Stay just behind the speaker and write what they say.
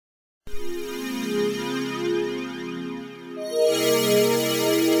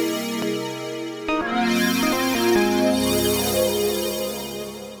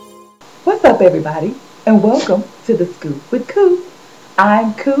up, everybody, and welcome to the Scoop with Coop.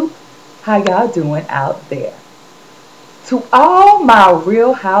 I'm Coop. How y'all doing out there? To all my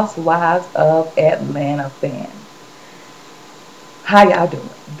Real Housewives of Atlanta fans, how y'all doing?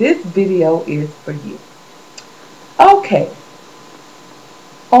 This video is for you. Okay,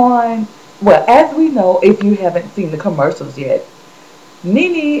 on as we know, if you haven't seen the commercials yet,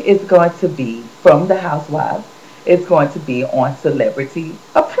 NeNe is going to be from the Housewives. It's going to be on Celebrity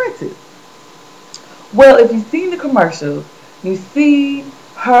Apprentice. Well, if you've seen the commercials, you see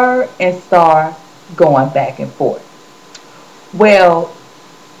her and Star going back and forth. Well,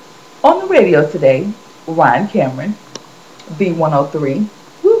 on the radio today, Ryan Cameron, B103,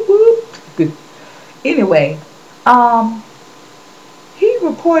 whoop whoop. Anyway, um, he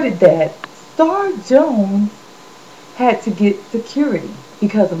reported that Star Jones had to get security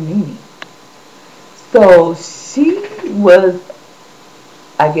because of NeNe. So she was,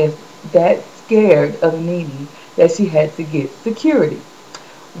 I guess, that scared of NeNe that she had to get security.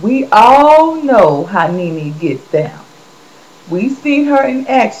 We all know how NeNe gets down. We've seen her in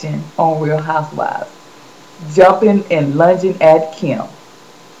action on Real Housewives, jumping and lunging at Kim.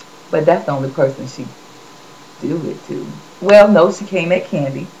 But that's the only person she do it to. Well, no, she came at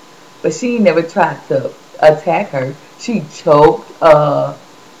Candy, but she never tried to attack her. She choked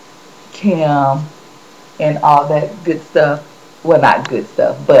Kim and all that good stuff. Well, not good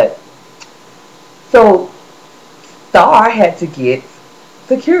stuff, but so Star had to get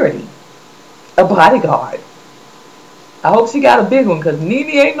security, a bodyguard. I hope she got a big one because NeNe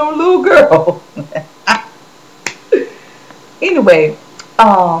ain't no little girl. Anyway,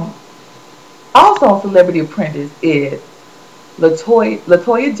 also on Celebrity Apprentice is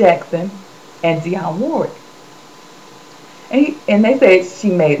Latoya Jackson and Dionne Warwick. And they said she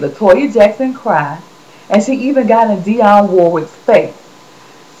made Latoya Jackson cry, and she even got in Dionne Warwick's face.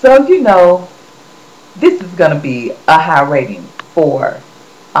 So, this is going to be a high rating for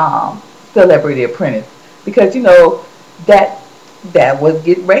Celebrity Apprentice because, that was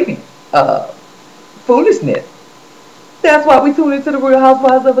getting ratings. Foolishness. That's why we tune into the Real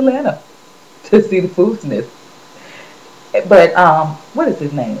Housewives of Atlanta, to see the foolishness. But, what is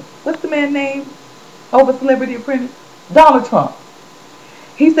his name? What's the man's name over Celebrity Apprentice? Donald Trump.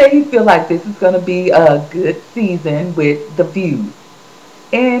 He said he feel like this is going to be a good season with the views.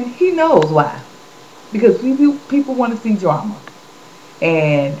 And he knows why. Because people want to see drama.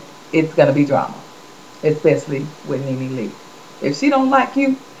 And it's going to be drama. Especially with NeNe Leakes. If she don't like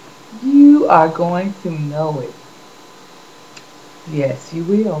you, you are going to know it. Yes, you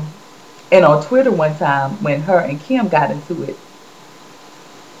will. And on Twitter one time, when her and Kim got into it,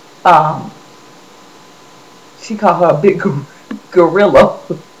 she called her a big gorilla.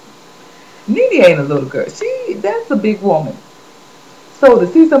 NeNe ain't a little girl. That's a big woman. So to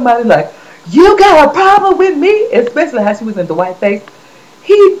see somebody like, you got a problem with me, especially how she was in the white face,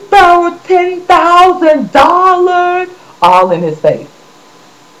 he borrowed $10,000 all in his face.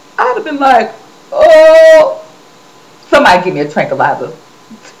 I'd have been like, oh, somebody give me a tranquilizer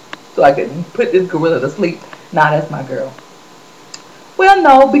so I can put this gorilla to sleep. Nah, that's my girl. Well,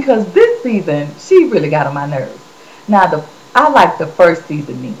 no, because this season, she really got on my nerves. Now, I like the first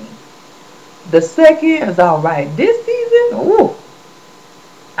season, NeNe. The second is alright. This season, ooh,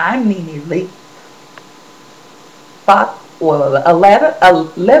 I'm NeNe Leakes. Fox,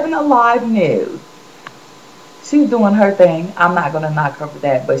 11 Alive News. She's doing her thing. I'm not going to knock her for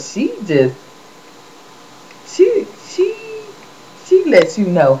that. But she lets you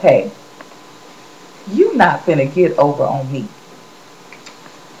know, hey, you not finna get over on me.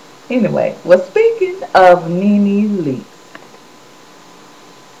 Anyway, well, speaking of NeNe Leakes,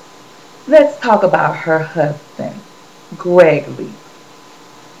 let's talk about her husband, Greg Leakes.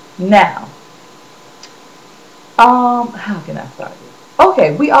 Now, how can I start this?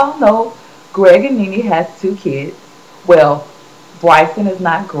 Okay, we all know Greg and NeNe has 2 kids. Well, Bryson is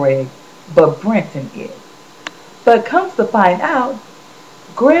not Greg, but Brenton is. But comes to find out,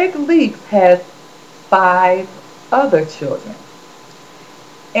 Greg Leakes has 5 other children.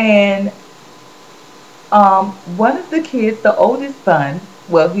 And one of the kids, the oldest son,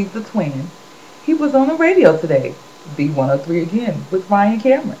 well, he's the twin, he was on the radio today, B103 again, with Ryan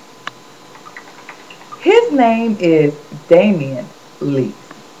Cameron. His name is Damian Leakes.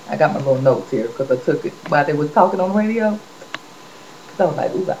 I got my little notes here because I took it while they was talking on the radio. Because I was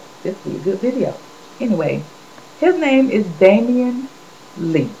like, ooh, this will be a good video. Anyway, his name is Damian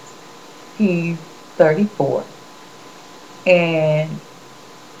Leakes. He's 34. And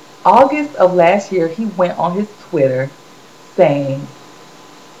August of last year, he went on his Twitter saying,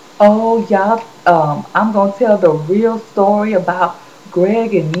 oh, y'all, I'm going to tell the real story about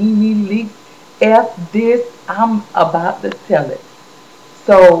Greg and NeNe Leakes F this, I'm about to tell it.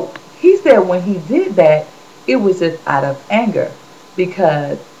 So he said when he did that, it was just out of anger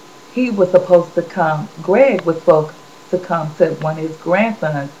because he was supposed to come, Greg was supposed to come to one of his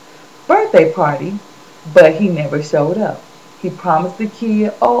grandson's birthday party, but he never showed up. He promised the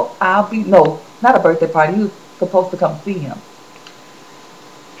kid, oh, I'll be, no, not a birthday party. He was supposed to come see him.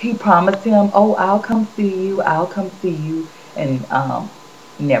 He promised him, oh, I'll come see you, I'll come see you, and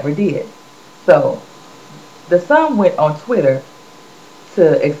never did. So the son went on Twitter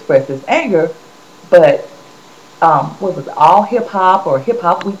to express his anger, but what was it, All Hip Hop or Hip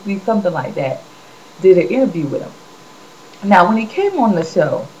Hop Weekly, something like that, did an interview with him. Now, when he came on the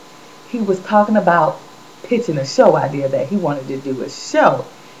show, he was talking about pitching a show idea that he wanted to do a show.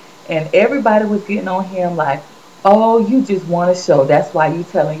 And everybody was getting on him like, oh, you just want a show. That's why you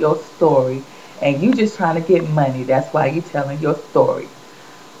telling your story. And you just trying to get money. That's why you telling your story.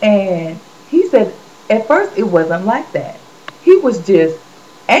 And he said at first it wasn't like that. He was just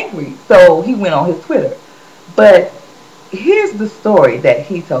angry. So he went on his Twitter. But here's the story that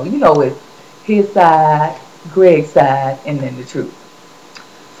he told. You know, it's his side, Greg's side, and then the truth.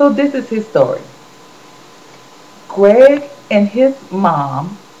 So this is his story. Greg and his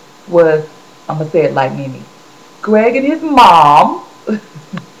mom was, I'm going to say it like NeNe. Greg and his mom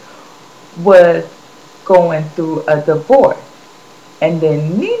was going through a divorce. And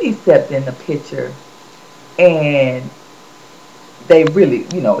then NeNe stepped in the picture and they really,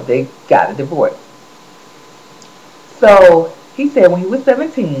 they got a divorce. So he said when he was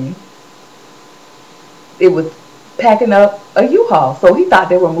 17, it was packing up a U-Haul. So he thought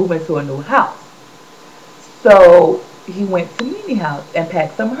they were moving to a new house. So he went to NeNe's house and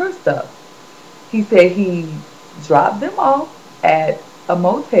packed some of her stuff. He said he dropped them off at a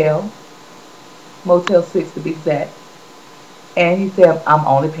motel, Motel 6 to be exact. And he said, I'm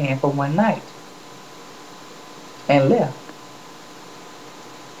only paying for one night. And left.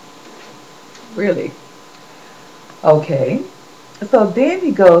 Really? Okay. So then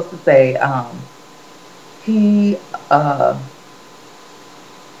he goes to say, he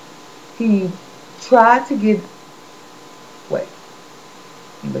tried to get, wait,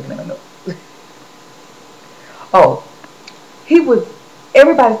 I'm looking at my notes. Oh,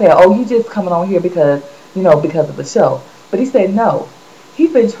 everybody said, oh, you just coming on here because, because of the show. But he said no.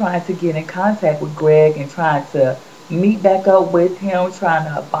 He's been trying to get in contact with Greg and trying to meet back up with him, trying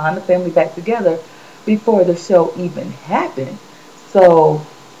to bond the family back together before the show even happened. So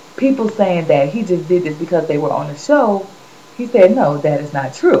people saying that he just did this because they were on the show, he said no, that is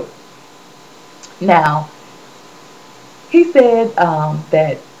not true. Now, he said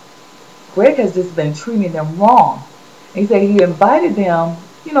that Greg has just been treating them wrong. He said he invited them,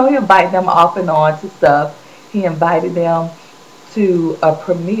 he invited them off and on to stuff. He invited them to a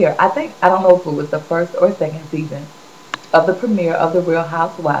premiere. I don't know if it was the first or second season of the premiere of The Real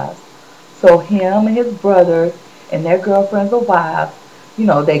Housewives. So him and his brothers and their girlfriends or wives,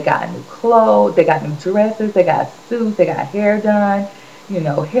 they got new clothes, they got new dresses, they got suits, they got hair done,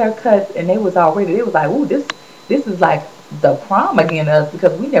 haircuts, and they was like, ooh, this is like the prom again to us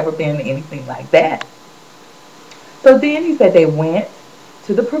because we never been to anything like that. So then he said they went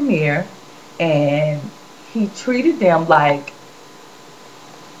to the premiere and he treated them like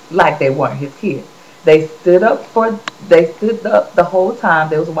they weren't his kids. They stood up the whole time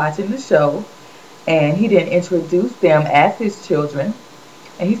they was watching the show, and he didn't introduce them as his children.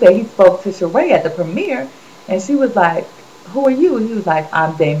 And he said he spoke to Sheree at the premiere, and she was like, who are you? And he was like,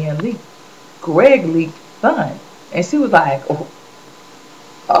 I'm Damian Leak, Greg Leak's son. And she was like,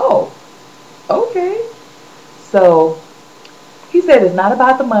 oh, okay. So he said it's not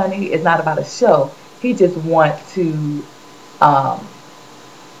about the money, it's not about a show. He just wants to,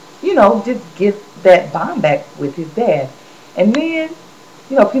 just get that bond back with his dad. And then,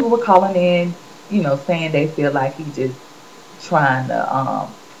 people were calling in, saying they feel like he just trying to,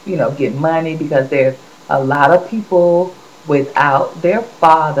 get money because there's a lot of people without their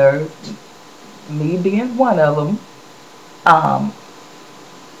fathers, me being one of them.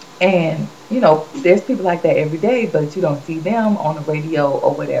 And, there's people like that every day, but you don't see them on the radio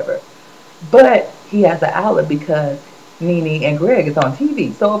or whatever. But he has an outlet because NeNe and Greg is on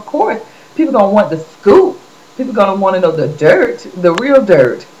TV. So, of course, people going to want the scoop. People going to want to know the dirt, the real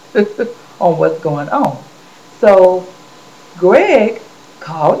dirt on what's going on. So, Greg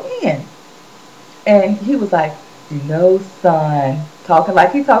called in. And he was like, son, talking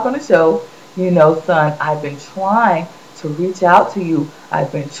like he talked on the show, son, I've been trying to reach out to you.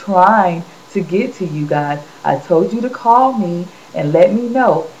 I've been trying to get to you guys. I told you to call me and let me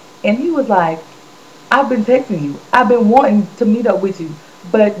know. And he was like, I've been texting you. I've been wanting to meet up with you,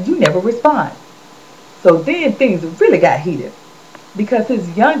 but you never respond. So then things really got heated because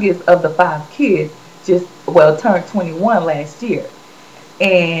his youngest of the five kids just, well, turned 21 last year.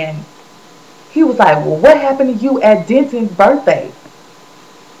 And he was like, well, what happened to you at Denton's birthday?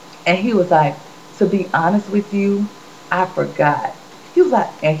 And he was like, to be honest with you, I forgot. He was like,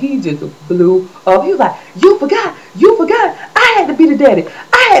 and he just blew up. He was like, you forgot. I had to be the daddy.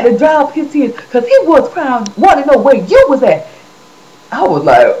 I had to dry up his tears because he was crying, wanting to know where you was at. I was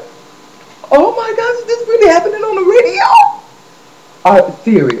like, oh my gosh, is this really happening on the radio? Are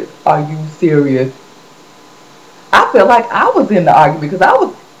serious? Are you serious? I felt like I was in the argument because I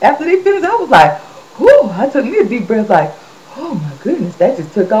was, after they finished, I was like, whew, I took me a deep breath like, oh my goodness, that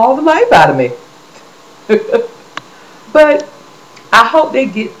just took all the life out of me. But I hope they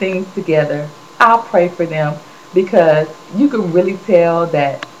get things together. I'll pray for them because you can really tell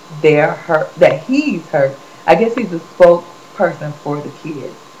that they're hurt, that he's hurt. I guess he's a spokesperson for the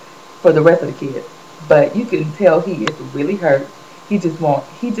kids, for the rest of the kids. But you can tell he is really hurt. He just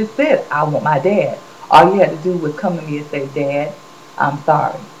said, I want my dad. All you had to do was come to me and say, Dad, I'm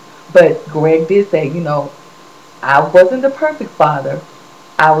sorry. But Greg did say, I wasn't the perfect father.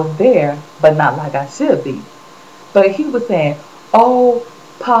 I was there, but not like I should be. But he was saying, oh,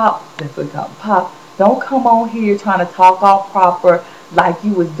 Pop, that's what he called him, Pop, don't come on here trying to talk all proper like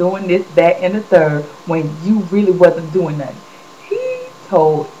you was doing this, that, and the third when you really wasn't doing nothing. He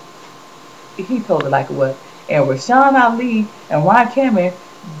told he told it like it was. And Rashawn Ali and Ron Cameron,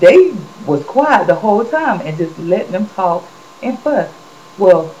 they was quiet the whole time and just letting them talk and fuss.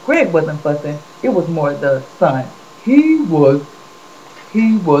 Well, Greg wasn't fussing. It was more the son. He was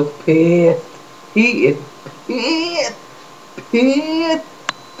pissed. He is pissed. Pissed.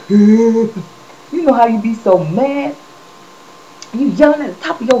 Pissed. You know how you be so mad? You yelling at the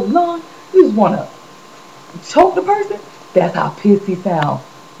top of your lungs. You just want to choke the person. That's how pissed he sounds.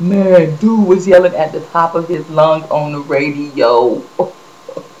 Man, dude was yelling at the top of his lungs on the radio.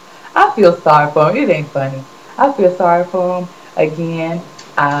 I feel sorry for him. It ain't funny. I feel sorry for him. Again,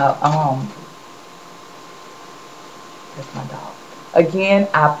 that's my dog. Again,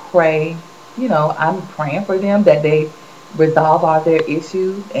 I pray, I'm praying for them that they resolve all their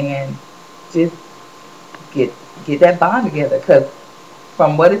issues and just get get that bond together. Because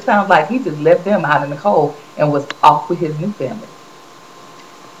from what it sounds like, he just left them out in the cold and was off with his new family.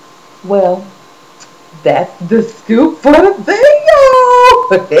 Well, that's the scoop for the day,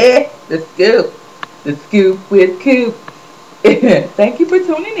 y'all. The scoop with Coop. Thank you for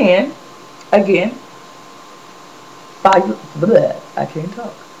tuning in. Again, follow, I can't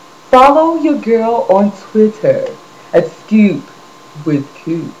talk. Follow your girl on Twitter at Scoop with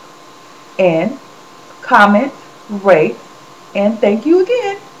Coop. And comment, rate, and thank you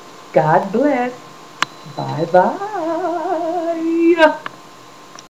again. God bless. Bye bye.